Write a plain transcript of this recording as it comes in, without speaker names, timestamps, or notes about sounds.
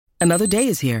Another day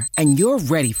is here, and you're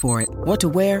ready for it. What to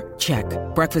wear? Check.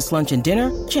 Breakfast, lunch, and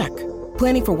dinner? Check.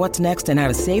 Planning for what's next and how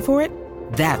to save for it?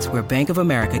 That's where Bank of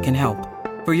America can help.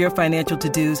 For your financial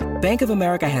to-dos, Bank of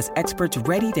America has experts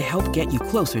ready to help get you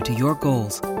closer to your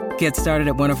goals. Get started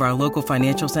at one of our local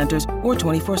financial centers or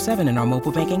 24/7 in our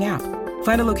mobile banking app.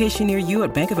 Find a location near you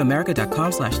at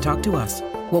bankofamerica.com/talktous.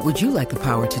 What would you like the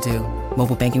power to do?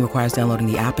 Mobile banking requires downloading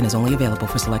the app and is only available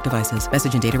for select devices.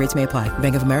 Message and data rates may apply.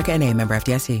 Bank of America N.A., member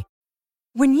FDIC.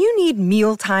 When you need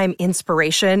mealtime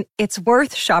inspiration, it's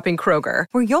worth shopping Kroger,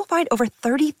 where you'll find over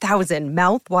 30,000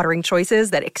 mouth-watering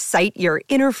choices that excite your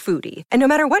inner foodie. And no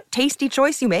matter what tasty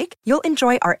choice you make, you'll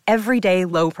enjoy our everyday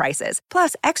low prices,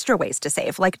 plus extra ways to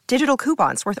save, like digital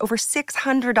coupons worth over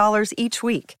 $600 each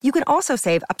week. You can also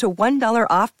save up to $1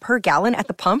 off per gallon at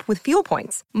the pump with fuel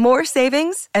points. More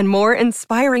savings and more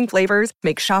inspiring flavors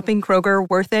make shopping Kroger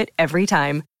worth it every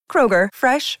time. Kroger,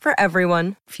 fresh for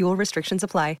everyone. Fuel restrictions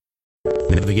apply.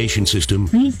 Navigation system.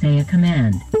 Please say a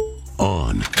command.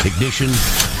 On. Ignition.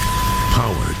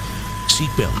 Powered.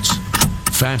 Seatbelts.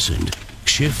 Fastened.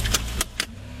 Shift.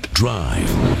 Drive.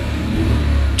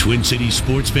 Twin Cities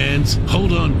sports fans,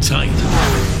 hold on tight.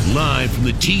 Live from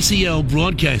the TCL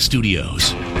broadcast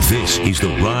studios, this is The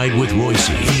Ride with Royce.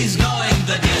 He's going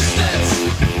the distance.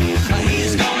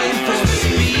 He's going full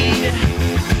speed.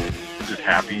 Just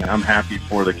happy. I'm happy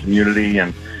for the community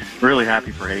and really happy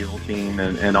for Hazeltine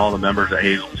and all the members of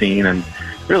Hazeltine and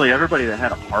really everybody that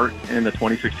had a part in the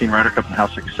 2016 Ryder Cup and how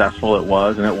successful it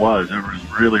was. And it was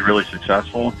really, really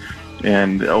successful.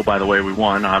 And, oh, by the way, we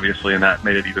won, obviously, and that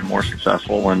made it even more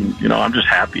successful. And, you know, I'm just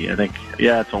happy. I think,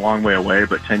 yeah, it's a long way away,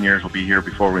 but 10 years will be here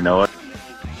before we know it.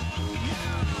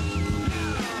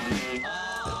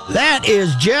 That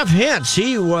is Jeff Hintz.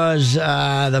 He was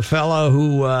the fellow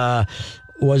who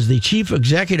was the chief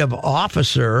executive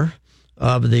officer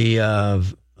of the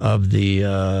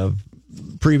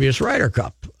previous Ryder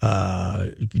Cup.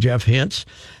 Jeff Hintz.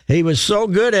 He was so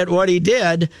good at what he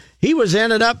did, he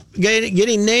ended up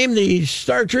getting named the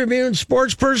Star Tribune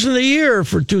Sports Person of the Year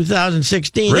for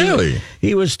 2016. Really?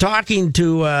 He was talking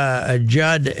to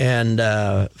Judd and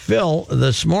Phil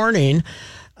this morning.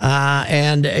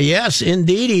 And yes,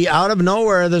 indeed, out of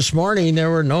nowhere this morning, there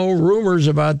were no rumors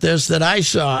about this that I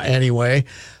saw anyway.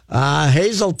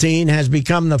 Hazeltine has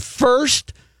become the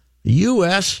first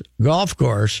U.S. golf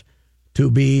course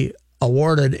to be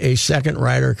awarded a second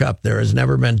Ryder Cup. There has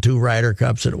never been two Ryder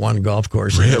Cups at one golf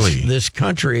course in this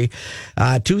country.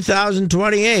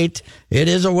 2028, it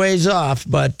is a ways off,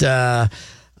 but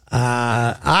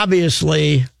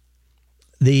obviously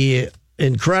the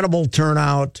incredible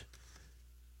turnout.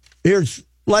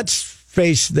 Let's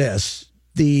face this,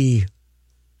 the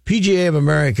PGA of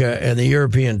America and the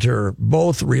European Tour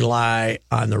both rely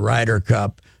on the Ryder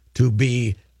Cup to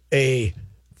be a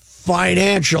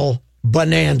financial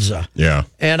bonanza. Yeah.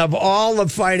 And of all the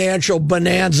financial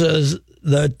bonanzas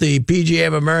that the PGA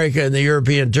of America and the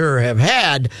European Tour have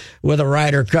had with a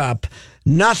Ryder Cup,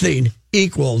 nothing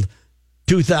equaled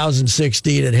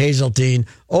 2016 at Hazeltine.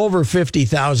 Over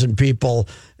 50,000 people,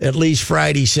 at least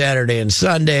Friday, Saturday, and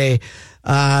Sunday.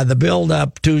 The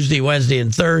build-up Tuesday, Wednesday,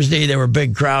 and Thursday, there were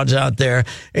big crowds out there.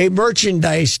 A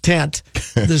merchandise tent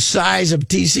the size of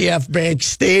TCF Bank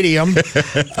Stadium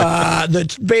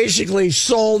that's basically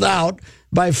sold out.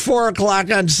 By 4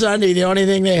 o'clock on Sunday, the only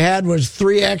thing they had was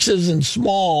 3Xs and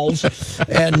smalls,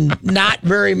 and not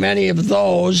very many of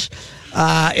those.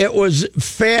 It was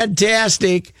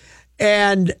fantastic.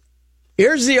 And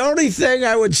here's the only thing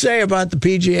I would say about the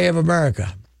PGA of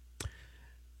America.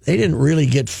 They didn't really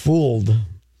get fooled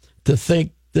to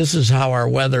think this is how our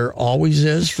weather always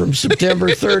is from September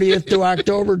 30th to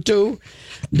October 2.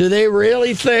 Do they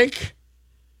really think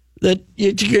that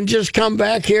you can just come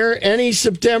back here any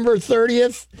September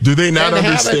 30th? Do they not and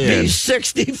understand? Have it be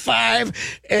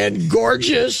 65 and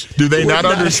gorgeous? Do they not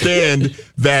understand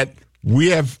that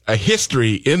we have a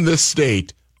history in this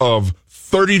state of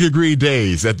 30-degree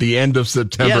days at the end of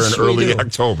September and early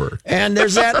October? And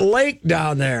there's that lake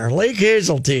down there, Lake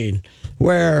Hazeltine,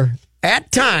 where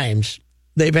at times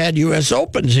they've had U.S.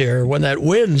 Opens here when that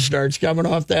wind starts coming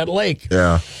off that lake.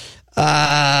 Yeah.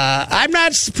 I'm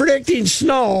not predicting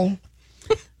snow,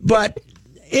 but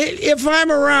if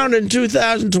I'm around in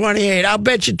 2028, I'll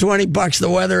bet you $20 the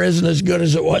weather isn't as good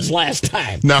as it was last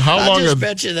time. Now, I'll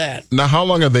bet you that. Now, how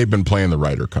long have they been playing the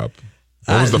Ryder Cup?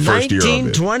 What was the first year of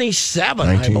it? 1927,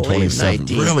 I believe.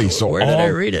 1927. Really? So where did I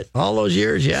read it? All those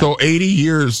years, yeah. So 80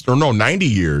 years, or no, 90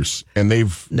 years, and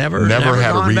they've never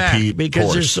had a repeat because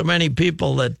course. there's so many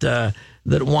people that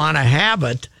want to have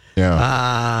it.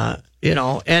 Yeah.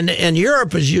 and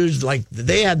Europe is used like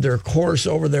they had their course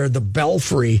over there, the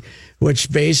Belfry,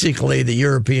 which basically the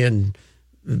European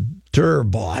Tour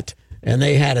bought. And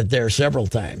they had it there several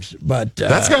times, but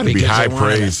that's got to be high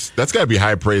praise. That's got to be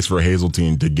high praise for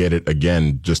Hazeltine to get it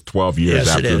again, just 12 years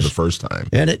after the first time.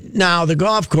 And now the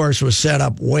golf course was set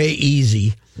up way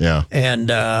easy. Yeah, and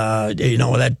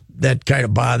that kind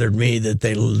of bothered me that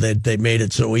they made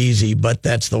it so easy. But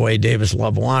that's the way Davis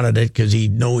Love wanted it because he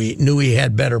knew he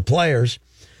had better players.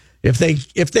 If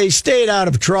they stayed out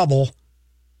of trouble,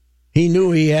 he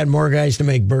knew he had more guys to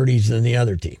make birdies than the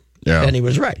other team. Yeah, and he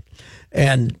was right.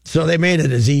 And so they made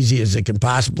it as easy as it could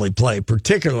possibly play,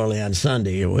 particularly on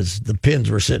Sunday. It was the pins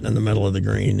were sitting in the middle of the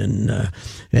green,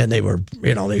 and they were,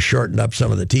 they shortened up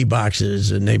some of the tee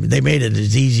boxes, and they made it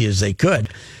as easy as they could.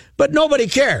 But nobody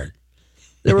cared.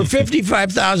 There were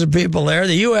 55,000 people there.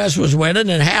 The U.S. was winning,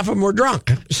 and half of them were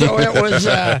drunk. So it was,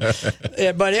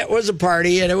 but it was a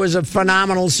party, and it was a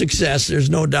phenomenal success. There's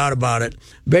no doubt about it.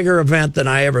 Bigger event than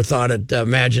I ever thought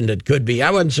imagined it could be. I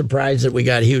wasn't surprised that we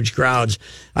got huge crowds.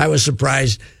 I was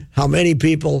surprised how many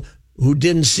people who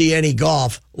didn't see any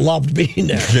golf loved being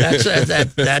there.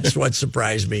 That's what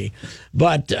surprised me.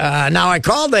 But now I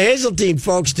called the Hazeltine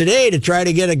folks today to try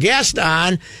to get a guest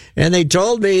on, and they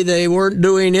told me they weren't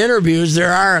doing interviews.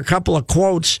 There are a couple of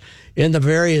quotes in the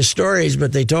various stories,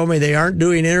 but they told me they aren't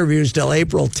doing interviews till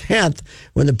April 10th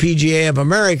when the PGA of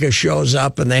America shows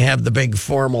up and they have the big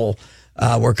formal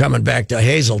we're coming back to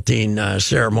Hazeltine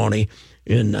ceremony.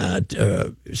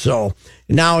 So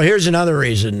now here's another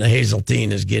reason the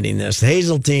Hazeltine is getting this. The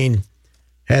Hazeltine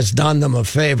has done them a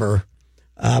favor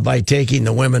by taking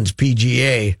the women's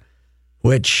PGA,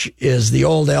 which is the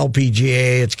old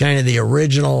LPGA. It's kind of the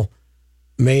original.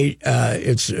 The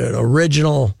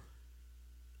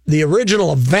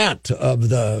original event of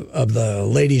the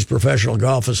Ladies Professional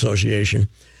Golf Association,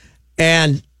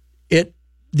 and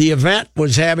the event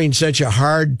was having such a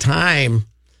hard time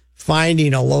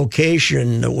finding a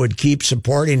location that would keep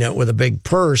supporting it with a big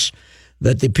purse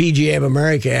that the PGA of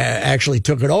America actually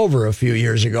took it over a few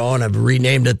years ago and have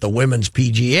renamed it the Women's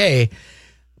PGA.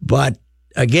 But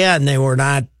again, they were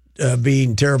not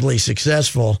being terribly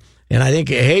successful. And I think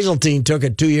Hazeltine took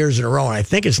it 2 years in a row. And I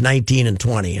think it's 19 and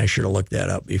 20. I should have looked that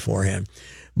up beforehand.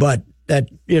 But that,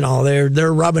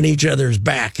 they're rubbing each other's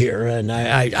back here. And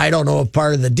I don't know if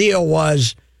part of the deal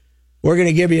was, we're going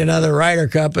to give you another Ryder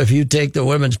Cup if you take the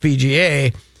Women's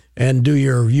PGA and do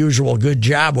your usual good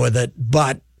job with it,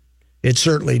 but it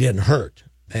certainly didn't hurt.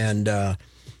 And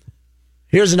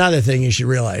here's another thing you should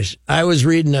realize. I was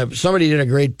reading, somebody did a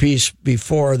great piece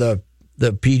before the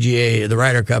PGA, the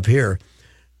Ryder Cup here,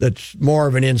 that's more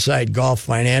of an inside golf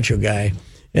financial guy.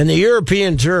 And the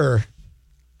European Tour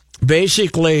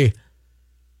basically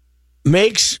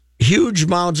makes huge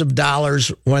amounts of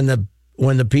dollars when the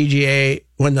PGA,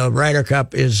 when the Ryder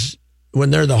Cup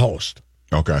when they're the host.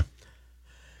 Okay.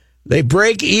 They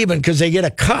break even because they get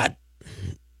a cut.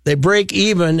 They break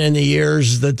even in the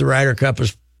years that the Ryder Cup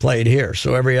is played here.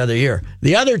 So every other year.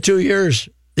 The other 2 years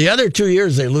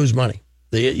they lose money.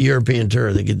 The European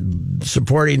Tour, they get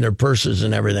supporting their purses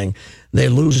and everything. They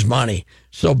lose money.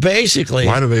 So basically,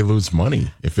 why do they lose money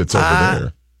if it's over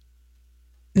there?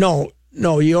 No,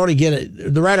 you only get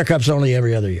it. The Ryder Cup's only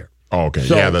every other year. Oh, okay.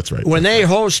 So yeah, that's right. When they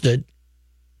host it,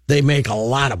 they make a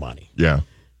lot of money. Yeah.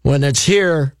 When it's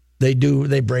here, they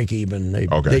break even.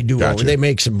 They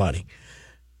make some money.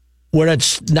 When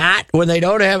it's when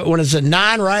it's a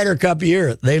non-Ryder Cup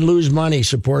year, they lose money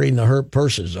supporting the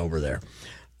purses over there,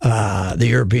 the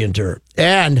European Tour.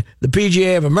 And the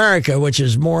PGA of America, which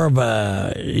is more of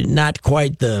not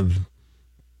quite it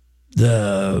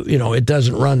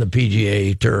doesn't run the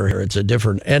PGA Tour. It's a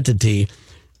different entity.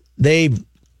 They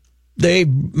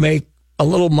make a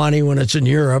little money when it's in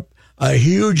Europe, a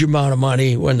huge amount of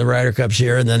money when the Ryder Cup's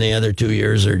here, and then the other 2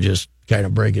 years are just kind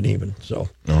of breaking even. So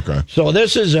okay. So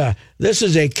this is a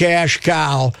cash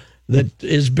cow that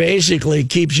is basically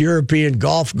keeps European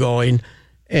golf going,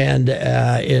 and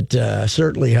it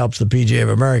certainly helps the PGA of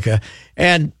America.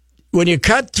 And when you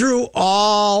cut through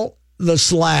all the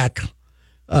slack,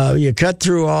 you cut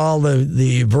through all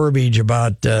the verbiage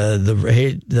about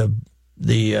the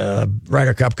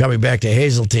Ryder Cup coming back to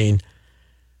Hazeltine,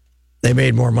 they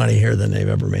made more money here than they've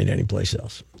ever made anyplace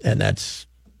else. And that's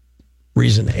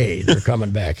reason A. They're coming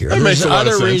back here. That makes a lot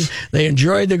of sense. Reason, they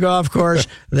enjoyed the golf course.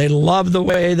 They loved the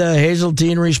way the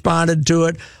Hazeltine responded to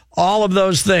it. All of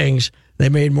those things, they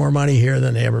made more money here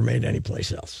than they ever made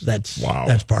anyplace else. That's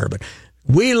part of it.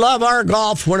 We love our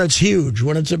golf when it's huge.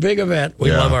 When it's a big event,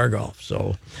 we love our golf.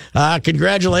 So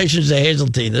congratulations to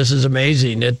Hazeltine. This is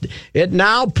amazing. It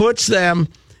now puts them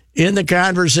in the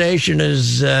conversation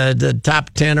as the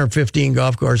top 10 or 15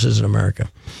 golf courses in America.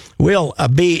 We'll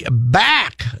be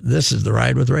back. This is The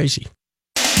Ride with Racey.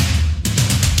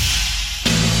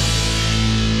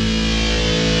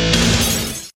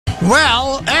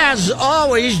 Well, as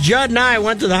always, Judd and I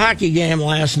went to the hockey game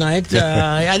last night.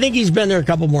 I think he's been there a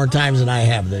couple more times than I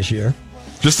have this year.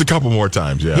 Just a couple more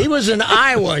times, yeah. He was in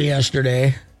Iowa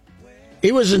yesterday.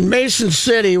 He was in Mason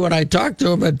City when I talked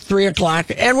to him at 3 o'clock,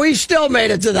 and we still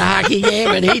made it to the hockey game,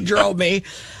 and he drove me.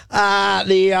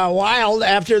 The Wild,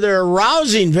 after their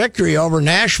rousing victory over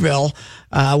Nashville,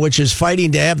 which is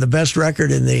fighting to have the best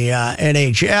record in the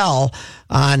NHL,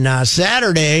 on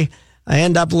Saturday, I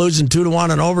end up losing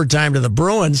 2-1 in overtime to the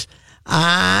Bruins.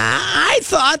 I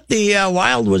thought the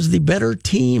Wild was the better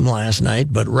team last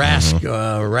night, but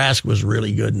Rask was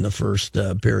really good in the first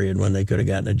period when they could have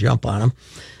gotten a jump on him.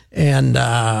 And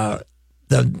the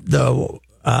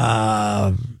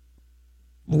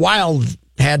Wild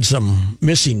had some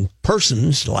missing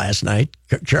persons last night.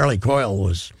 Charlie Coyle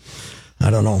was, I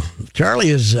don't know.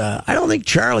 I don't think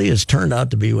Charlie has turned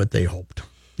out to be what they hoped.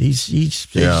 He's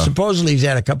supposedly he's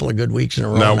had a couple of good weeks in a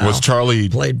row now. Was Charlie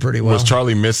played pretty well? Was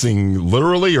Charlie missing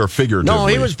literally or figuratively? No,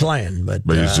 he was playing, but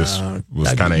he was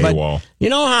kind of AWOL. You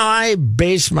know how I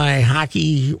base my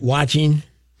hockey watching?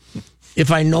 If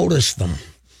I notice them,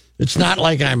 it's not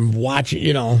like I'm watching.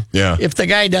 Yeah. If the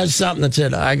guy does something that's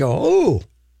it, I go, ooh,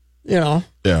 Yeah.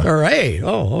 or hey,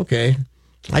 oh, okay.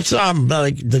 I saw him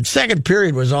like the second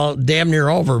period was all damn near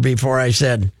over before I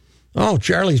said, oh,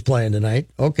 Charlie's playing tonight.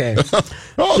 Okay. There's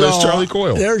Charlie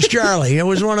Coyle. There's Charlie. It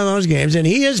was one of those games. And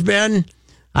he has been,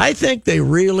 I think they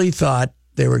really thought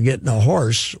they were getting a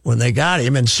horse when they got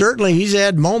him. And certainly he's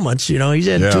had moments, he's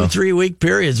had 2-3 week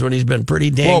periods when he's been pretty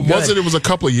dang good. It was a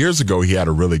couple of years ago he had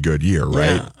a really good year,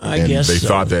 right? Yeah, I guess they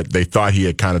thought he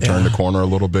had kind of turned the corner a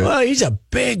little bit. Well, he's a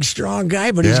big, strong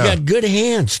guy, but he's got good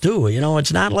hands too.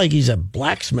 It's not like he's a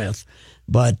blacksmith.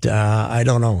 But I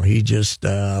don't know. He just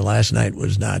last night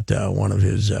was not one of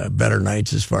his better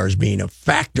nights as far as being a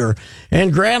factor.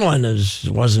 And Granlund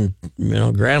wasn't.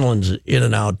 Granlund's in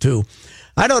and out too.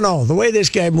 I don't know the way this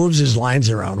guy moves his lines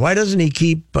around. Why doesn't he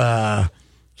keep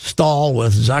Stahl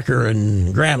with Zucker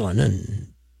and Granlund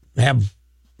and have?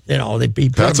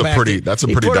 That's a pretty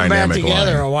dynamic line.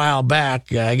 Together a while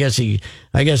back. I guess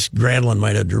Granlund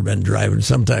might have been driving.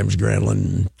 Sometimes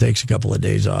Granlund takes a couple of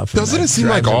days off. Doesn't it seem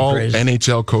like all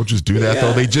NHL coaches do that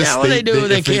though? They just they do.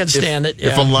 They can't stand it.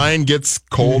 If a line gets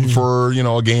cold for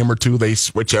a game or two, they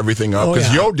switch everything up.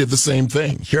 Because Yo did the same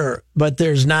thing. Sure, but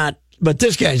there's not. But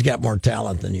this guy's got more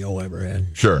talent than Yo ever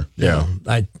had. Sure. Yeah.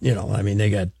 They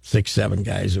got 6-7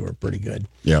 guys who are pretty good.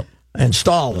 Yeah. And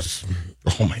Stahl was.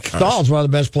 Oh my God! Stahl's one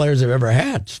of the best players they've ever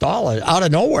had. Stahl out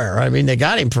of nowhere. I mean, they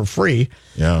got him for free.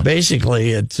 Yeah.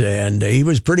 Basically, and he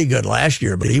was pretty good last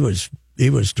year, but he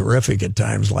was terrific at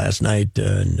times last night.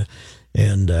 And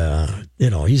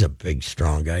he's a big,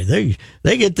 strong guy.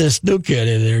 They get this new kid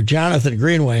in there, Jonathan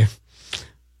Greenway.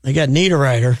 They got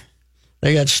Niederreiter.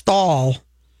 They got Stahl.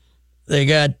 They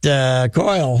got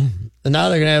Coyle. And now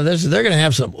they're going to have this. They're going to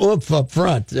have some oomph up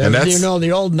front. And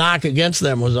the old knock against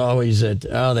them was always that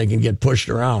they can get pushed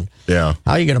around. Yeah.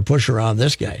 How are you going to push around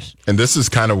this guy? And this is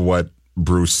kind of what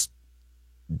Bruce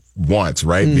wants,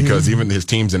 right? Mm-hmm. Because even his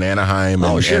teams in Anaheim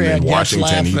and in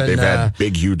Washington, they've had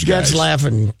big, huge guys. Getzlaf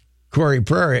and Corey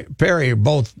Perry,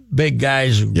 both big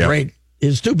guys, great.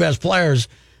 His two best players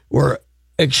were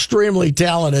extremely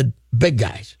talented big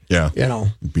guys. Yeah.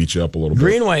 Beat you up a little bit.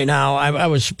 Greenway now, I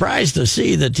was surprised to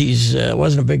see that he's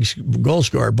wasn't a big goal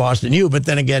scorer at Boston U, but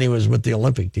then again, he was with the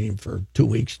Olympic team for 2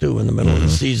 weeks, too, in the middle of the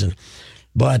season.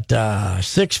 But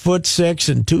 6'6"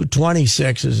 and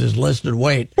 226 is his listed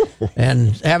weight.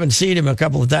 And haven't seen him a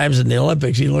couple of times in the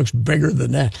Olympics. He looks bigger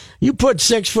than that. You put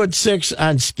 6'6"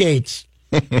 on skates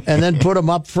and then put him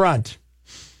up front.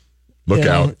 Look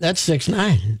out. That's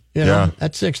 6'9".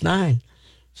 That's 6'9".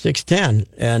 6'10",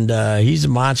 and he's a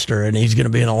monster, and he's going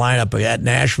to be in a lineup at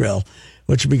Nashville,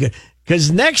 which would be good. Because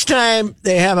next time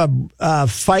they have a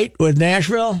fight with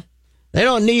Nashville, they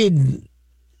don't need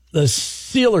the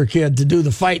Sealer kid to do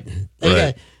the fighting.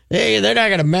 They're not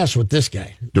going to mess with this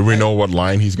guy. Do we know what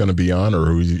line he's going to be on or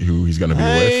who he's going to be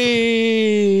with?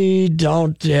 I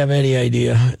don't have any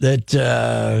idea.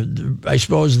 That I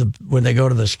suppose when they go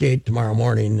to the skate tomorrow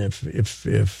morning,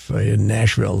 if in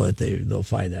Nashville, that they'll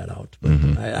find that out.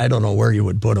 But I don't know where you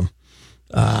would put him.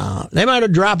 They might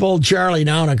have dropped old Charlie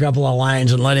down a couple of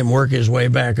lines and let him work his way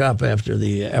back up after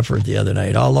the effort the other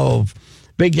night. Although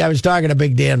I was talking to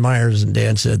Big Dan Myers, and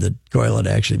Dan said that Coyle had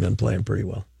actually been playing pretty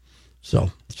well.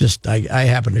 So just I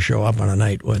happened to show up on a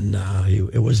night when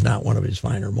it was not one of his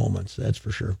finer moments. That's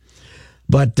for sure.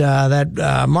 But that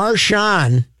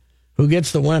Marshawn, who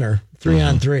gets the winner,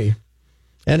 3-on-3.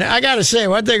 And I got to say,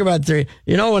 one thing about three,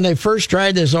 when they first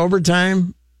tried this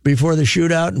overtime before the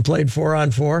shootout and played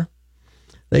 4-on-4,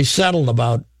 they settled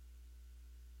about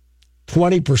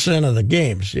 20% of the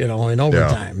games, in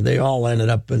overtime. Yeah. They all ended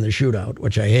up in the shootout,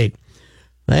 which I hate.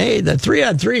 Hey, the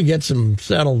 3-on-3 gets them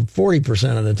settled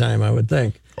 40% of the time, I would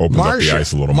think. Opens up the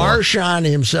ice a little more. Marshawn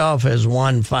himself has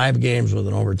won 5 games with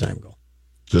an overtime goal.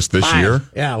 Just this year?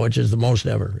 Yeah, which is the most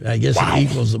ever. I guess it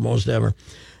equals the most ever.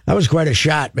 That was quite a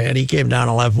shot, man. He came down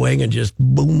a left wing and just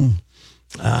boom.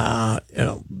 Stalock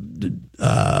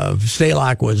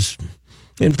was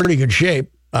in pretty good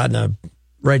shape on the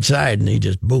right side, and he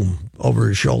just boom over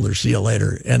his shoulder. See you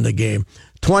later. End the game.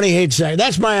 28 seconds.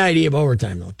 That's my idea of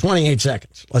overtime, though. 28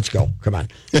 seconds. Let's go. Come on.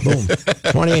 Boom.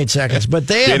 28 seconds. But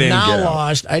they have now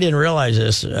lost. I didn't realize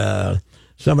this.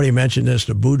 Somebody mentioned this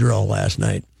to Boudreaux last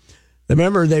night.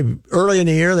 Remember, early in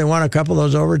the year, they won a couple of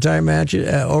those overtime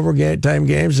matches, overtime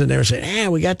games, and they were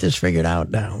saying, we got this figured out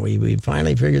now. We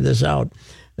finally figured this out.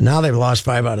 And now they've lost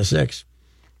 5 out of 6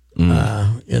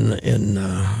 of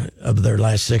their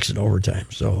last 6 in overtime.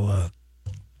 So,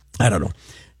 I don't know.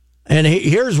 And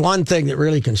here's one thing that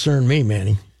really concerned me,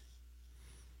 Manny,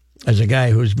 as a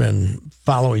guy who's been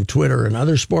following Twitter and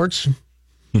other sports.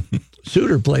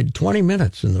 Suter played 20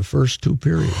 minutes in the first 2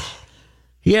 periods.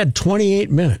 He had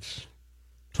 28 minutes.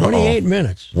 28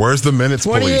 minutes. Where's the minutes,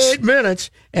 28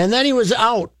 minutes, and then he was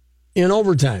out in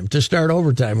overtime to start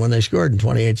overtime when they scored in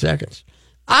 28 seconds.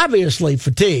 Obviously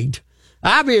fatigued.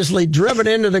 Obviously driven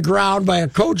into the ground by a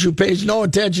coach who pays no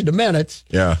attention to minutes.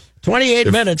 Yeah.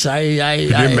 28 minutes. Could you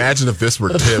imagine if this were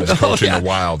Tibbs coaching the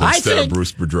Wild instead of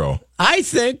Bruce Boudreau? I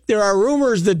think there are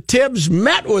rumors that Tibbs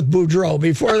met with Boudreau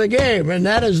before the game, and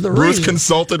that is the reason. Bruce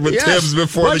consulted with Tibbs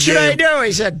before the game. What should I do?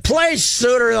 He said, play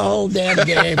Suter the whole damn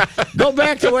game. Go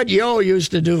back to what Yo used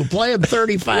to do. Play him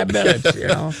 35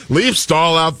 minutes, Leave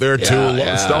Stahl out there, too.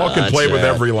 Stahl can play with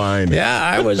every line. Yeah,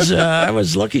 I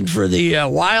was looking for the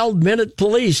Wild Minute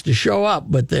Police to show up,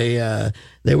 but they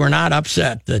were not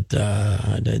upset that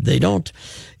they don't.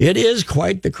 It is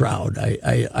quite the crowd.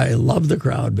 I love the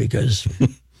crowd because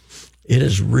it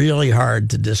is really hard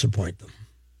to disappoint them.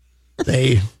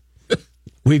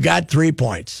 We've got 3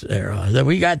 points there.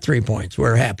 We got 3 points.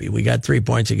 We're happy. We got 3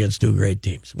 points against 2 great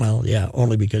teams. Well, yeah,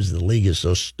 only because the league is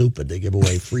so stupid they give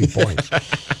away 3 points.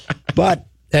 But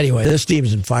anyway, this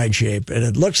team's in fine shape, and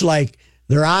it looks like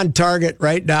they're on target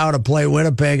right now to play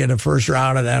Winnipeg in the first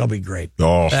round, and that'll be great.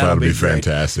 Oh, that'll be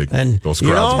fantastic. And those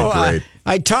crowds will be great.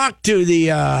 I talked to the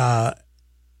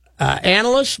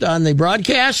analyst on the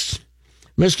broadcasts,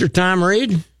 Mr. Tom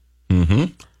Reed. Mm-hmm.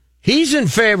 He's in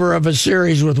favor of a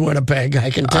series with Winnipeg, I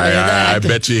can tell you that. I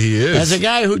bet you he is. As a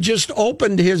guy who just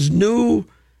opened his new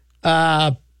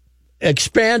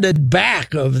expanded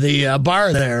back of the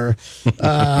bar there,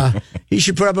 he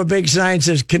should put up a big sign that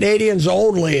says Canadians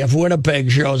only if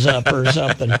Winnipeg shows up or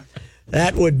something.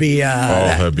 That would be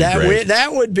that'd be great.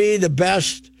 That would be the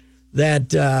best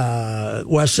that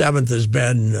West 7th has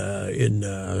been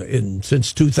in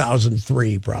since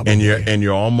 2003, probably. And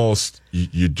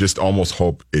you just almost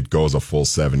hope it goes a full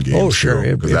 7 games. Oh, sure,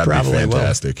 it probably be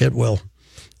fantastic. Will. It will.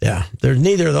 Yeah,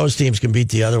 neither of those teams can beat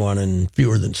the other one in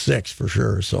fewer than 6 for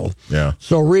sure. So yeah,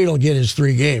 so Reed will get his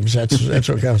 3 games. That's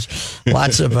what counts.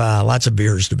 Lots of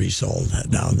beers to be sold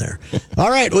down there. All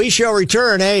right, we shall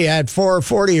return at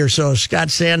 4:40 or so. Scott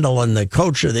Sandel, the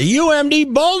coach of the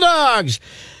UMD Bulldogs,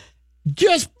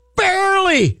 just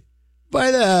barely by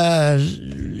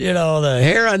the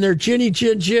hair on their chin.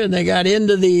 They got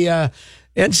into the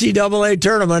NCAA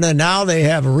tournament, and now they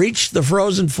have reached the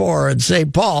Frozen Four in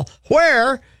St. Paul,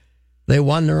 where they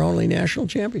won their only national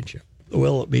championship.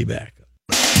 Will it be back?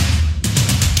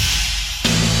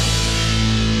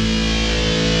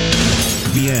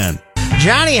 The end.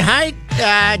 Johnny Height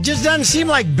just doesn't seem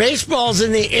like baseball's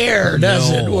in the air, does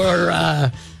it?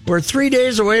 We're 3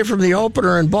 days away from the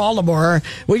opener in Baltimore.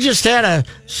 We just had a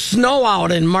snow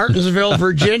out in Martinsville,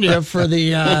 Virginia for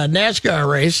the NASCAR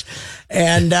race.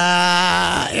 And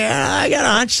I got a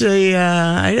hunch.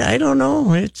 I don't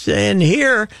know. It's in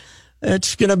here.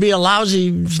 It's going to be a lousy.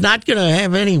 It's not going to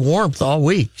have any warmth all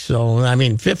week. So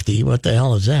 50. What the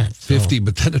hell is that? 50,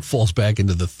 but then it falls back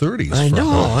into the 30s. I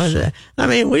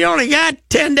know. We only got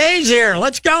 10 days here.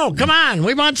 Let's go. Come on.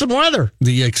 We want some weather.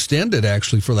 The extended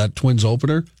actually for that Twins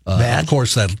opener. Of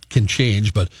course, that can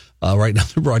change, but right now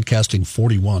they're broadcasting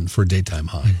 41 for a daytime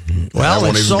high. Well, that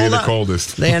won't even be the out.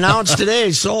 coldest. They announced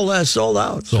today sold out. Sold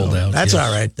out. That's yes.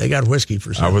 all right. They got whiskey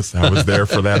for sale. I was there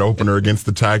for that opener against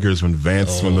the Tigers when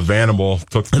when the Vanderbilt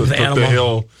took the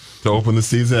hill to open the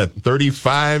season at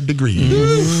 35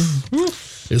 degrees.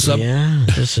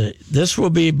 This will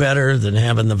be better than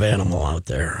having the Vanimal out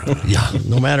there.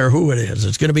 No matter who it is.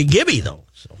 It's going to be Gibby, though.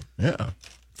 So yeah.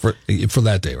 For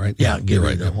that day, right? Yeah, you're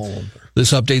right. The whole.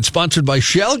 This update sponsored by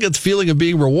Shell. Get the feeling of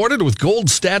being rewarded with gold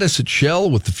status at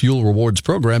Shell with the Fuel Rewards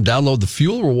program. Download the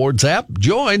Fuel Rewards app,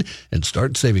 join, and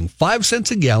start saving 5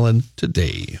 cents a gallon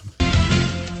today.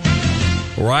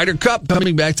 Ryder Cup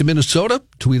coming back to Minnesota.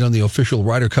 Tweet on the official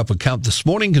Ryder Cup account this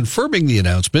morning confirming the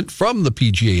announcement from the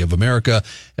PGA of America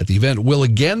that the event will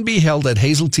again be held at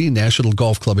Hazeltine National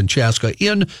Golf Club in Chaska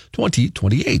in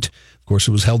 2028. Of course,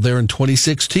 it was held there in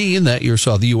 2016. That year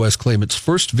saw the U.S. claim its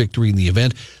first victory in the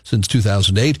event since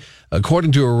 2008.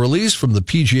 According to a release from the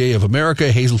PGA of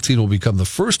America, Hazeltine will become the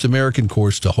first American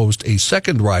course to host a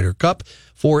second Ryder Cup.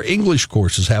 4 English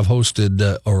courses have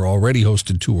hosted or already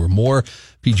hosted 2 or more.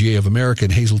 PGA of America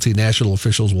and Hazeltine National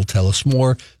officials will tell us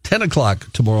more. 10 o'clock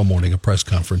tomorrow morning, a press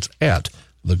conference at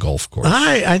the golf course.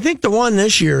 I think the one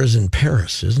this year is in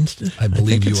Paris, isn't it? I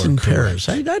believe it's in Paris.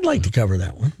 I'd like to cover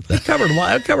that one.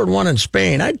 I covered one in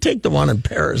Spain. I'd take the one in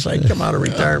Paris. I'd come out of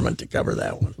retirement to cover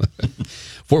that one.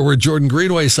 Forward Jordan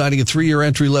Greenway signing a 3-year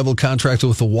entry-level contract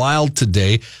with the Wild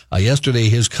today. Yesterday,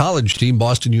 his college team,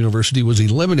 Boston University, was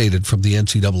eliminated from the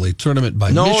NCAA tournament by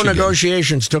Michigan. No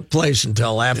negotiations took place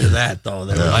until after that, though.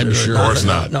 I'm sure. Of course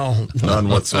not. No. None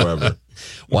whatsoever.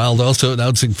 Wild also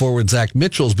announcing forward Zach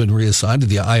Mitchell's been reassigned to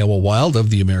the Iowa Wild of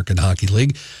the American Hockey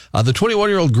League. The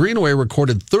 21-year-old Greenway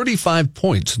recorded 35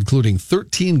 points, including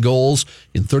 13 goals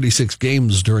in 36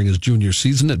 games during his junior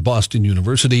season at Boston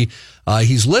University.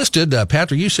 He's listed,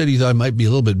 Patrick, you said he thought he might be a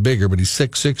little bit bigger, but he's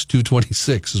 6'6",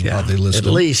 226 is what they listed.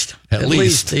 At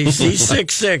least. He's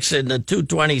 6'6", and the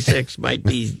 226 might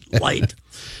be light.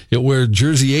 He'll wear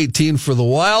jersey 18 for the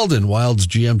Wild, and Wild's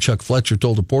GM Chuck Fletcher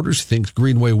told reporters he thinks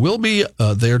Greenway will be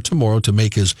there tomorrow to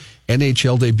make his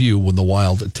NHL debut when the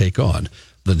Wild take on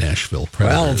the Nashville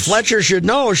Predators. Well, Fletcher should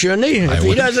know, shouldn't he? If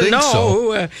he doesn't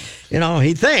know,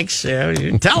 he thinks.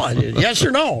 Tell it, yes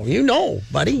or no. You know,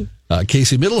 buddy.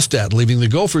 Casey Middlestat leaving the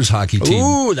Gophers hockey team.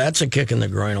 Ooh, that's a kick in the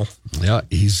groinal. Yeah,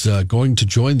 he's going to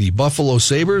join the Buffalo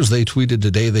Sabres. They tweeted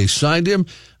today they signed him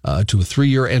to a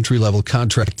 3-year entry-level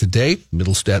contract today.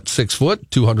 Middlestat, 6 foot,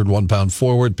 201-pound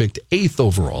forward, picked 8th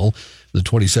overall in the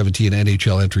 2017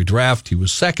 NHL entry draft. He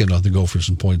was second on the Gophers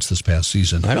in points this past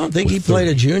season. I don't think he played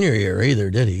a junior year either,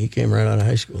 did he? He came right out of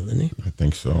high school, didn't he? I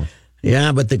think so.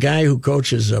 Yeah, but the guy who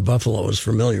coaches Buffalo is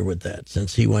familiar with that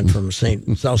since he went from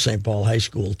South St. Paul High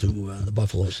School to the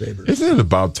Buffalo Sabres. Isn't it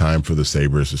about time for the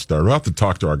Sabres to start? We'll have to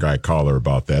talk to our guy Caller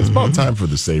about that. It's about time for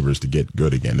the Sabres to get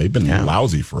good again. They've been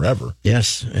lousy forever.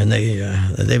 Yes, and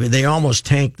they almost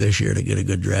tanked this year to get a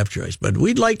good draft choice. But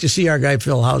we'd like to see our guy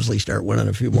Phil Housley start winning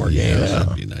a few more games.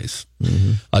 That'd be nice.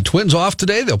 Twins off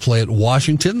today. They'll play at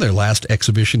Washington, their last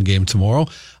exhibition game tomorrow.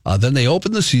 Then they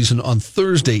open the season on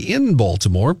Thursday in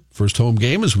Baltimore. First home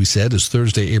game, as we said, is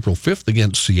Thursday, April 5th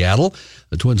against Seattle.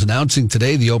 The Twins announcing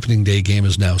today the opening day game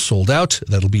is now sold out.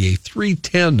 That'll be a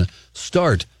 3:10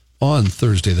 start on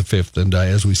Thursday the 5th. And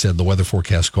as we said, the weather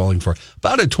forecast calling for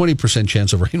about a 20%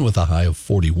 chance of rain with a high of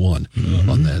 41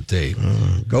 on that day.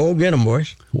 Go get them,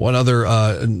 boys. One other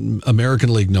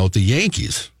American League note, the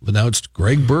Yankees announced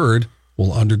Greg Bird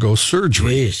will undergo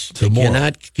surgery. Jeez, they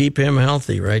cannot keep him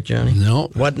healthy, right, Johnny? No.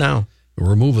 What now?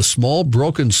 Remove a small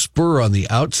broken spur on the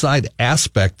outside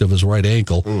aspect of his right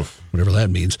ankle, whatever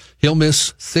that means. He'll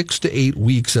miss 6 to 8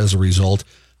 weeks as a result.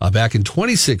 Back in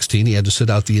 2016, he had to sit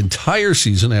out the entire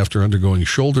season after undergoing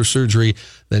shoulder surgery.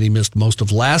 Then he missed most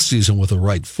of last season with a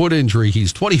right foot injury.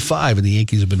 He's 25, and the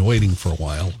Yankees have been waiting for a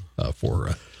while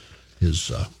for his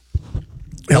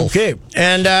health. Okay,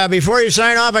 and before you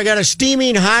sign off, I got a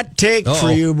steaming hot take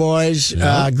for you boys.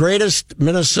 Yeah. Greatest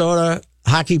Minnesota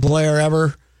hockey player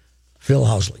ever, Phil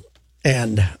Housley.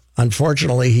 And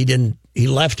unfortunately, he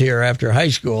left here after high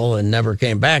school and never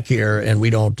came back here, and we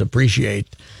don't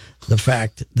appreciate the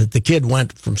fact that the kid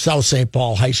went from South St.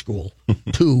 Paul High School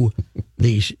to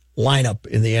the lineup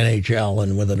in the NHL,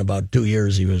 and within about 2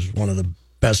 years, he was one of the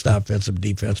best offensive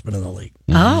defensemen in the league.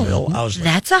 Oh, Phil Housley.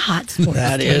 That's a hot sports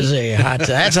That take. is a hot.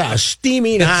 That's a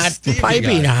steaming hot,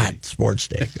 piping hot sports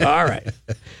take. All right,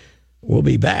 we'll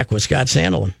be back with Scott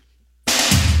Sandelin.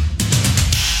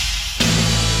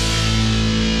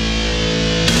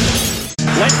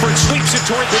 Langford sweeps it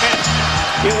toward the net.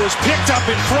 It was picked up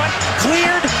in front,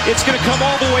 cleared. It's going to come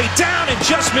all the way down and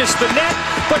just miss the net,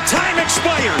 but time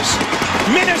expires.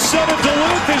 Minnesota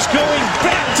Duluth is going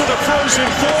back to the Frozen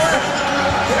Four,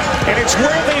 and it's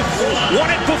where they've won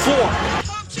it before.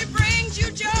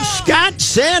 Scott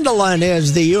Sandelin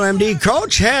is the UMD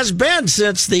coach, has been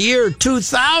since the year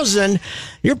 2000.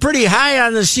 You're pretty high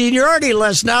on the seniority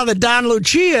list now that Don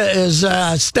Lucia is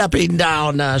stepping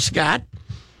down, Scott.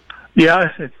 Yeah,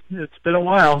 it's been a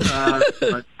while.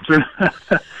 But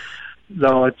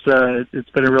no, it's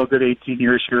been a real good 18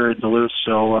 years here in Duluth,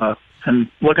 so and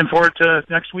looking forward to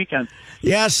next weekend.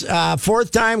 Yes, fourth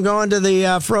time going to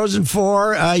the Frozen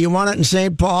Four. You won it in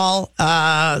St. Paul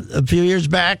a few years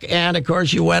back, and of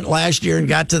course you went last year and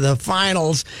got to the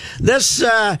finals. This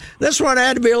one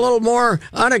had to be a little more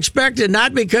unexpected,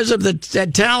 not because of the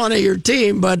talent of your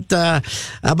team, but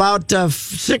about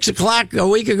 6 o'clock a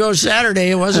week ago Saturday,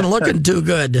 it wasn't looking too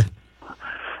good.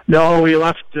 No, we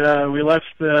left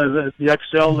the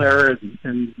XL there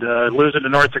and losing to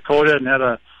North Dakota, and had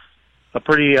a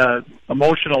pretty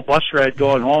emotional bus ride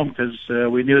going home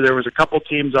because we knew there was a couple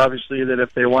teams, obviously, that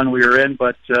if they won, we were in,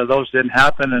 but those didn't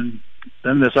happen, and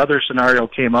then this other scenario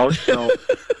came out. So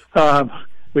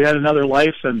we had another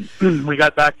life, and we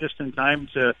got back just in time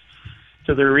to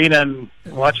the arena and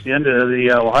watched the end of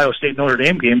the Ohio State Notre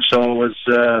Dame game. So it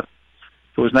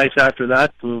was nice after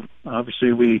that.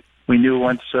 Obviously, we knew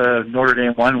once Notre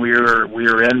Dame won, we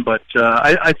were in, but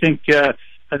I think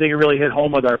it really hit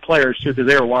home with our players too, because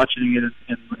they were watching it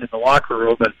in the locker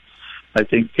room, and I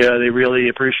think they really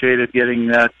appreciated getting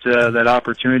that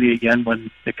opportunity again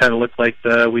when it kind of looked like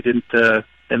we didn't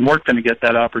and weren't going to get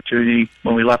that opportunity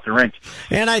when we left the rink.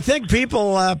 And I think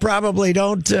people probably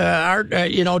aren't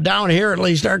down here at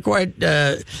least aren't quite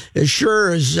as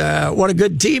sure as what a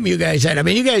good team you guys had. I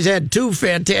mean, you guys had two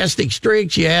fantastic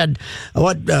streaks. You had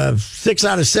 6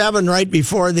 out of 7 right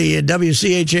before the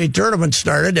WCHA tournament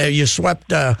started. You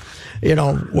swept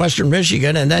Western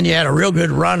Michigan, and then you had a real good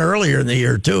run earlier in the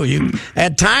year too.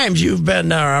 At times you've been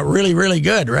really, really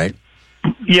good, right?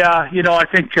 Yeah, I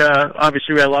think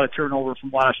obviously we had a lot of turnover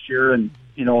from last year, and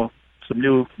a lot of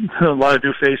new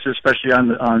faces, especially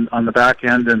on the back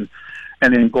end and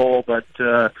in goal. But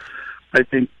I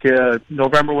think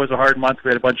November was a hard month. We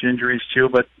had a bunch of injuries too.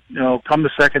 But come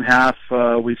the second half,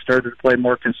 we started to play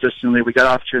more consistently. We got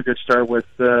off to a good start with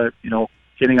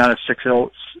getting on a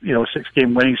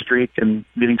 6-game winning streak and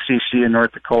beating CC in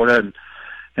North Dakota,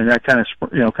 and that kind of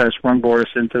sprung us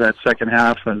into that second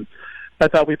half. And I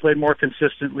thought we played more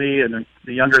consistently, and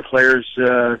the younger players,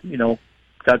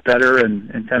 got better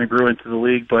and kind of grew into the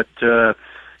league. But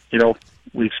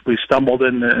we stumbled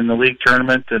in the league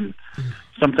tournament, and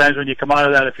sometimes when you come out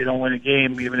of that, if you don't win a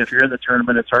game, even if you're in the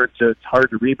tournament, it's hard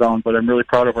to rebound. But I'm really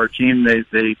proud of our team.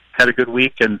 They had a good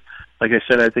week, and like I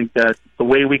said, I think that the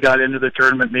way we got into the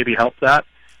tournament maybe helped that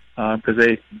because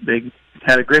they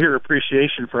had a greater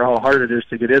appreciation for how hard it is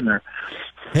to get in there.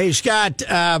 Hey, Scott.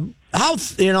 How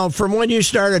from when you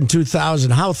started in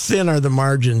 2000, how thin are the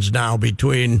margins now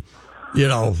between,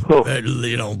 Air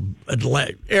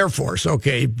Force?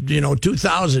 Okay,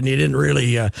 2000, you didn't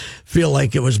really feel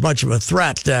like it was much of a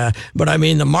threat, but I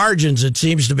mean the margins. It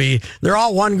seems to be they're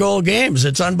all 1-goal games.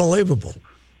 It's unbelievable.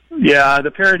 Yeah,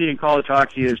 the parity in college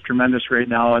hockey is tremendous right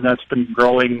now, and that's been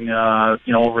growing,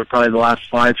 over probably the last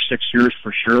 5-6 years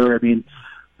for sure. I mean,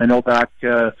 I know back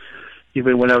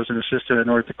even when I was an assistant at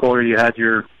North Dakota, you had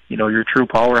your true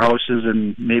powerhouses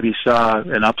and maybe saw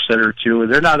an upset or two.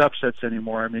 They're not upsets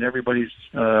anymore. I mean, everybody's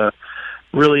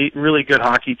really, really good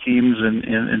hockey teams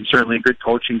and certainly good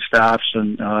coaching staffs.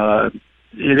 And I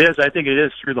think it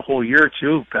is through the whole year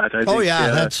too, Pat. I think,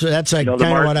 that's kind of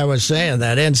what I was saying,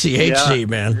 that NCHC,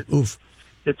 man. Oof.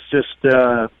 It's just,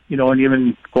 and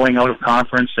even going out of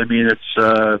conference, I mean,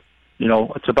 it's,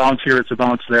 it's a bounce here, it's a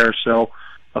bounce there. So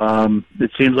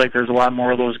it seems like there's a lot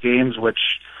more of those games, which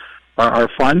are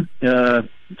fun to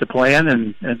play in,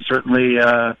 and certainly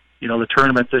the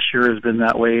tournament this year has been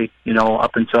that way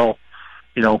up until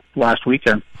last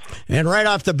weekend. And right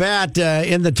off the bat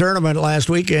in the tournament last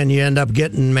weekend, you end up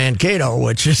getting Mankato,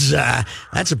 which is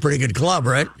that's a pretty good club,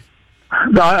 right?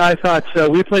 No, I thought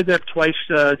we played them twice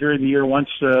during the year, once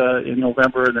in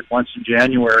November and then once in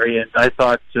January, and I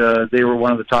thought they were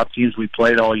one of the top teams we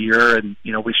played all year, and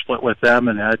we split with them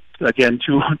and had again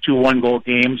two 1-goal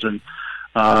games, and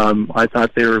I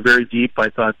thought they were very deep. I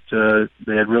thought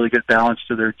they had really good balance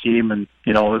to their team, and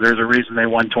there's a reason they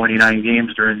won 29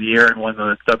 games during the year and won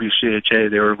the WCHA.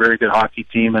 They were a very good hockey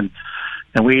team, and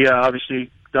we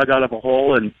obviously dug out of a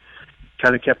hole and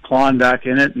kind of kept clawing back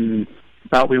in it, and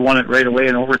thought we won it right away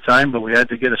in overtime, but we had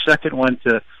to get a second one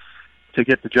to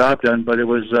get the job done. But it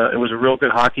was a real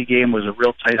good hockey game. It was a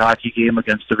real tight hockey game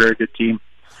against a very good team.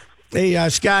 Hey,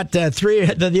 Scott,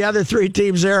 the other three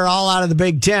teams there are all out of the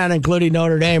Big Ten, including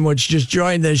Notre Dame, which just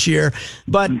joined this year.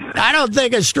 But I don't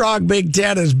think a strong Big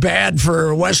Ten is bad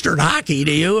for Western hockey,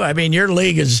 do you? I mean, your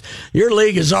league is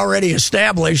already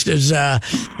established as a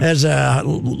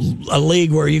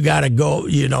league where you got to go,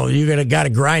 you got to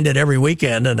grind it every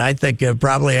weekend. And I think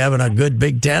probably having a good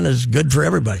Big Ten is good for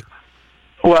everybody.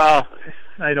 Well,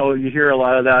 I know you hear a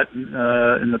lot of that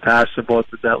in the past about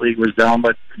that league was down,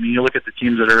 but I mean, you look at the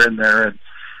teams that are in there,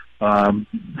 and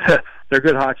they're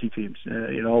good hockey teams.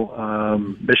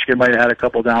 Michigan might have had a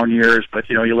couple down years, but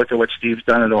you look at what Steve's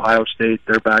done at Ohio State;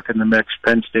 they're back in the mix.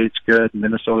 Penn State's good.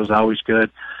 Minnesota's always good.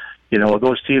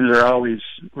 Those teams are always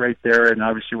right there, and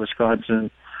obviously Wisconsin,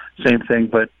 same thing.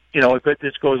 But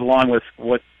this goes along with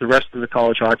what the rest of the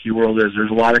college hockey world is.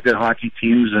 There's a lot of good hockey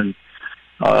teams, and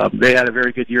they had a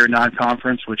very good year in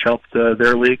non-conference, which helped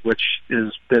their league, which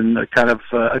has been kind of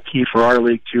a key for our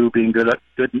league too, being good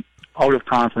out of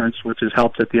conference, which has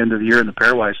helped at the end of the year in the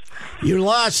pairwise. You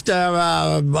lost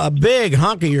a big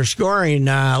hunk of your scoring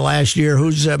last year.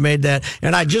 Who's made that?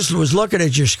 And I just was looking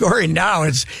at your scoring now.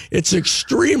 It's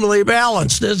extremely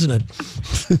balanced, isn't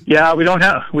it? Yeah, we don't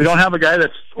have a guy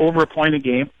that's over a point a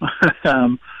game.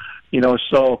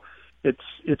 So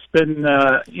it's been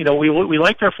we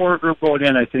liked our forward group going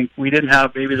in. I think we didn't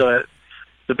have maybe the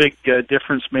big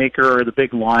difference maker or the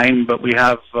big line, but we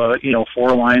have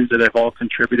four lines that have all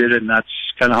contributed, and that's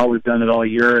kind of how we've done it all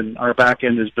year. And our back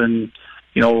end has been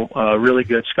really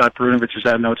good. Scott Brunovich has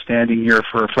had an outstanding year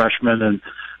for a freshman and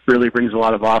really brings a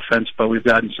lot of offense. But we've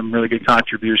gotten some really good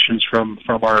contributions from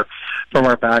our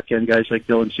back end guys like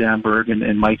Dylan Sandberg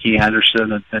and Mikey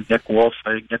Anderson and Nick Wolf.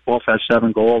 I think Nick Wolf has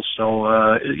 7 goals,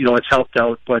 so it's helped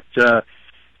out. But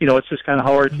it's just kind of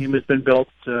how our team has been built.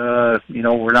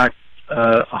 We're not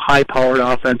a high-powered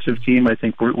offensive team. I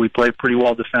think we play pretty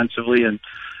well defensively, and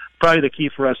probably the key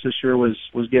for us this year was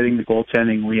getting the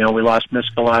goaltending. We lost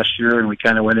Miska last year, and we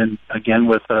kind of went in again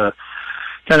with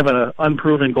kind of an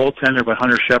unproven goaltender, but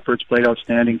Hunter Shepard's played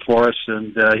outstanding for us,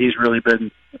 and he's really been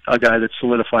a guy that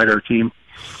solidified our team.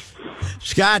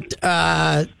 Scott,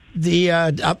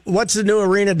 what's the new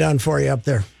arena done for you up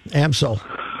there, Amsoil?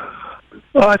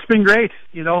 Well, it's been great.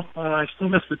 I still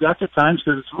miss the deck at times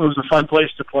because it was a fun place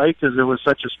to play because it was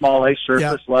such a small ice surface.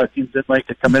 Yeah. A lot of teams didn't like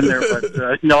to come in there, but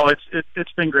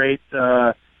it's been great. It's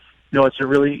a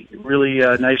really, really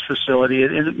nice facility,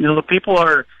 and the people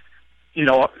are,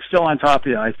 still on top of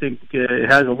you. I think it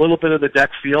has a little bit of the deck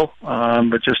feel,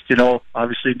 but just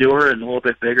obviously newer and a little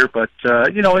bit bigger. But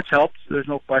it's helped. There's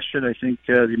no question. I think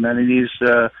the amenities.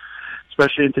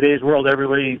 Especially in today's world,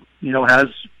 everybody, has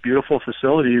beautiful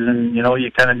facilities, and,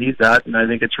 you kind of need that. And I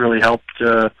think it's really helped,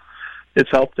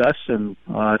 it's helped us. And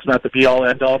it's not the be-all,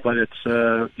 end-all, but it's,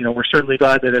 we're certainly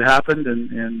glad that it happened,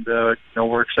 and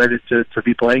we're excited to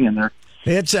be playing in there.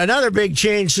 It's another big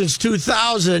change since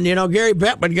 2000. Gary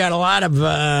Bettman got a lot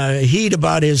of heat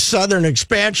about his southern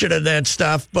expansion of that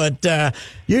stuff, but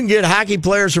you can get hockey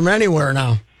players from anywhere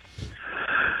now.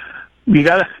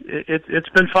 It's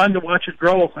been fun to watch it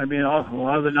grow. I mean, a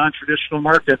lot of the non-traditional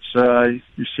markets,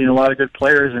 you've seen a lot of good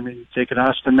players. I mean, taking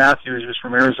Austin Matthews, who's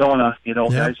from Arizona,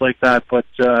 guys like that. But,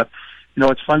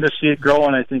 it's fun to see it grow,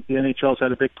 and I think the NHL's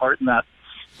had a big part in that.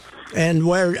 And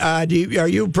where are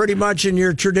you pretty much in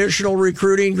your traditional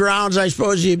recruiting grounds? I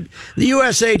suppose the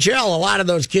USHL, a lot of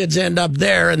those kids end up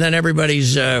there, and then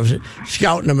everybody's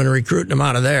scouting them and recruiting them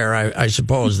out of there, I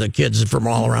suppose, the kids from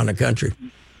all around the country.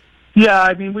 Yeah,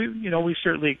 I mean, we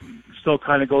certainly still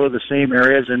kind of go to the same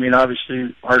areas. I mean,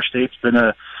 obviously, our state's been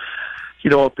a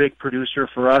big producer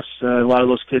for us. A lot of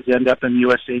those kids end up in the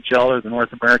USHL or the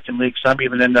North American League. Some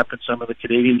even end up in some of the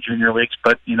Canadian junior leagues.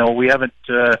 But, we haven't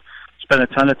spent a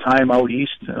ton of time out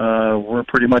east. We're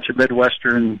pretty much a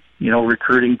Midwestern,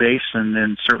 recruiting base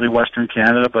and certainly Western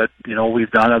Canada. But,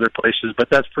 we've done other places. But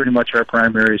that's pretty much our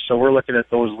primary. So we're looking at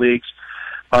those leagues.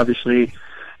 Obviously,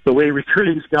 the way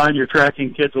recruiting's gone, you're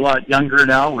tracking kids a lot younger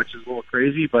now, which is a little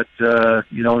crazy, but,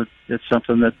 it's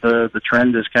something that the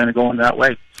trend is kind of going that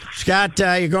way. Scott,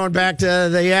 you're going back to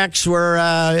the X where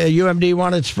UMD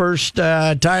won its first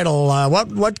title.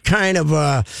 What kind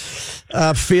of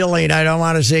feeling, I don't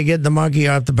want to say get the monkey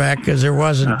off the back because there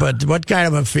wasn't, but what kind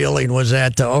of a feeling was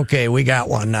that okay, we got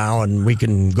one now and we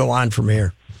can go on from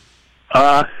here?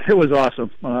 It was awesome.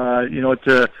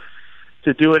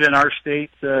 To do it in our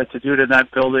state, to do it in that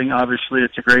building, obviously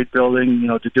it's a great building,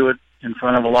 to do it in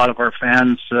front of a lot of our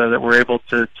fans that were able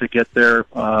to get there,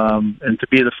 and to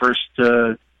be the first,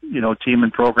 team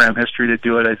in program history to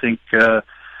do it, I think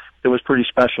it was pretty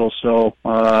special. So,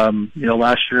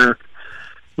 last year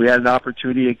we had an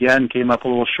opportunity again, came up a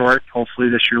little short. Hopefully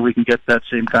this year we can get that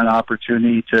same kind of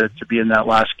opportunity to be in that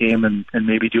last game and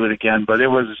maybe do it again. But it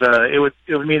would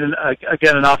mean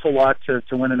an awful lot to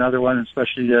win another one,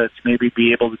 especially to maybe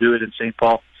be able to do it in St.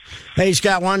 Paul. Hey,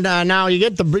 Scott, one now you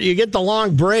get the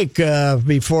long break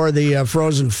before the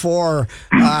Frozen Four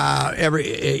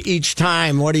each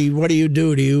time. What do you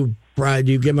do? Do you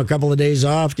give them a couple of days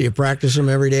off? Do you practice them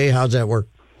every day? How's that work?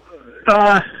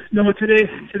 No, today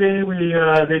we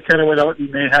they kind of went out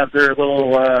and they have their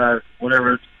little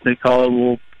whatever they call it,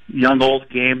 little young old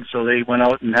game. So they went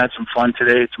out and had some fun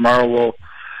today. Tomorrow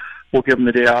we'll give them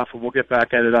the day off, and we'll get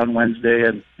back at it on Wednesday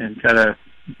and kind of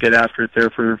get after it there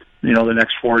for the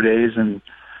next 4 days, and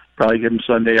probably give them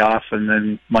Sunday off, and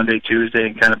then Monday, Tuesday,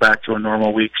 and kind of back to a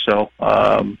normal week. So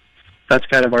that's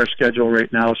kind of our schedule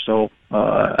right now. So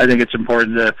I think it's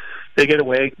important that they get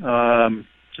away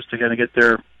just to kind of get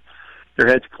their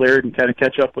heads cleared and kind of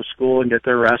catch up with school and get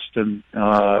their rest. And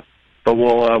but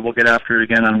we'll get after it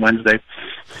again on Wednesday.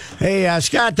 Hey,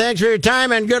 Scott, thanks for your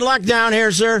time and good luck down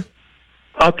here, sir.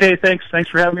 Okay, thanks. Thanks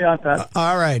for having me on, Pat.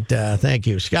 All right, thank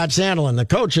you. Scott Sandelin, the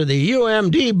coach of the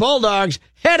UMD Bulldogs,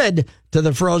 headed to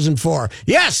the Frozen Four.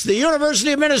 Yes, the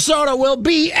University of Minnesota will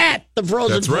be at the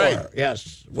Frozen Four. That's right.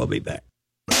 Yes, we'll be back.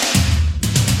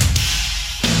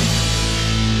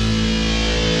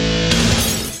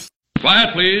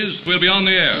 Quiet, please. We'll be on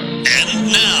the air.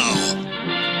 And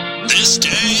now, this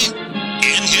day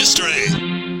in history.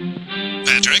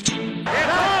 Patrick? It's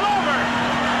all over.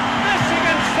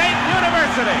 Michigan State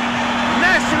University,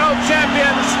 national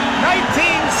champions,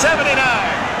 1979.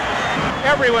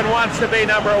 Everyone wants to be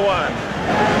number one,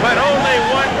 but only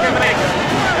one can make it.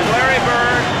 And Larry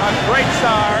Bird, a great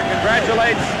star,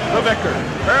 congratulates the victor.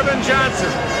 Irvin Johnson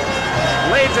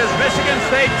leads his Michigan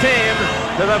State team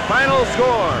to the final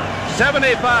score,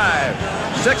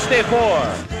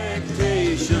 75-64.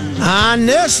 On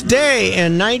this day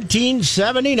in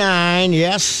 1979,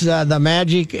 yes, the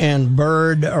Magic and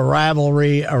Bird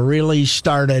rivalry really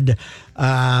started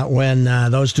when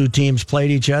those two teams played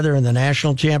each other in the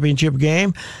national championship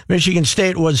game. Michigan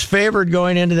State was favored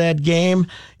going into that game.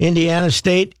 Indiana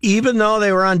State, even though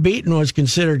they were unbeaten, was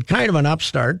considered kind of an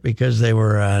upstart because they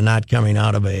were not coming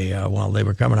out of they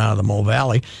were coming out of the Mo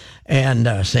Valley.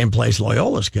 And same place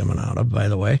Loyola's coming out of, by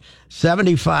the way.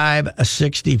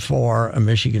 75-64,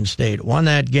 Michigan State won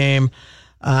that game.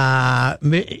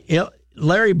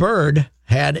 Larry Bird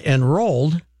had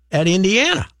enrolled at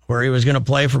Indiana, where he was going to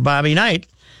play for Bobby Knight.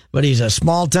 But he's a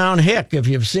small-town hick, if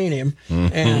you've seen him.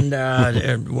 Mm-hmm.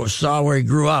 And saw where he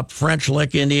grew up, French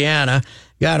Lick, Indiana.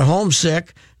 Got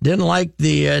homesick. Didn't like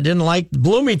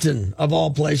Bloomington, of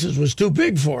all places, was too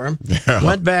big for him. Yeah.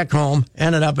 Went back home,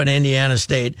 ended up in Indiana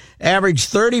State. Averaged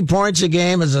 30 points a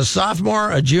game as a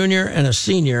sophomore, a junior, and a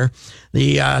senior.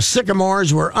 The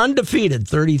Sycamores were undefeated,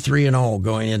 33-0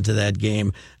 going into that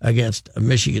game against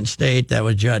Michigan State. That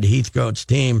was Judd Heathcote's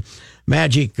team.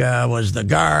 Magic was the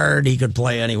guard. He could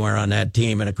play anywhere on that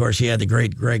team. And, of course, he had the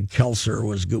great Greg Kelser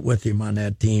was with him on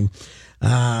that team.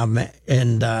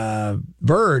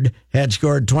 Bird had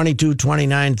scored 22,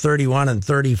 29, 31, and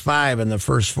 35 in the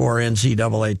first four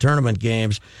NCAA tournament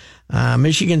games.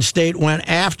 Michigan State went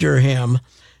after him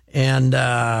and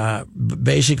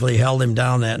basically held him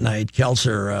down that night.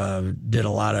 Kelser did a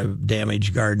lot of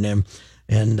damage guarding him.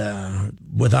 And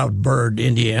without Bird,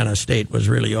 Indiana State was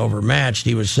really overmatched.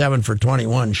 He was 7 for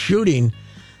 21 shooting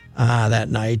that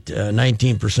night,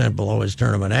 19% below his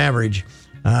tournament average.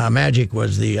 Magic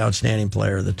was the outstanding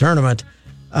player of the tournament.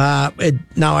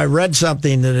 Now, I read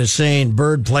something that is saying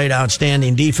Bird played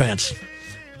outstanding defense.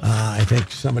 I think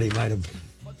somebody might have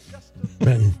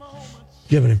been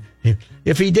giving him.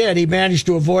 If he did, he managed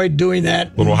to avoid doing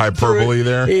that. Little hyperbole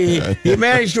there. He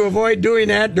managed to avoid doing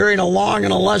that during a long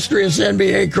and illustrious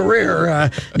NBA career.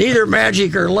 Neither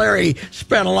Magic or Larry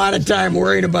spent a lot of time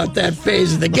worrying about that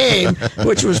phase of the game,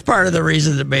 which was part of the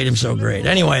reason that made him so great.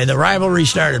 Anyway, the rivalry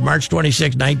started March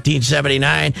 26,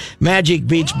 1979. Magic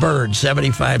beats Bird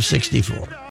 75-64.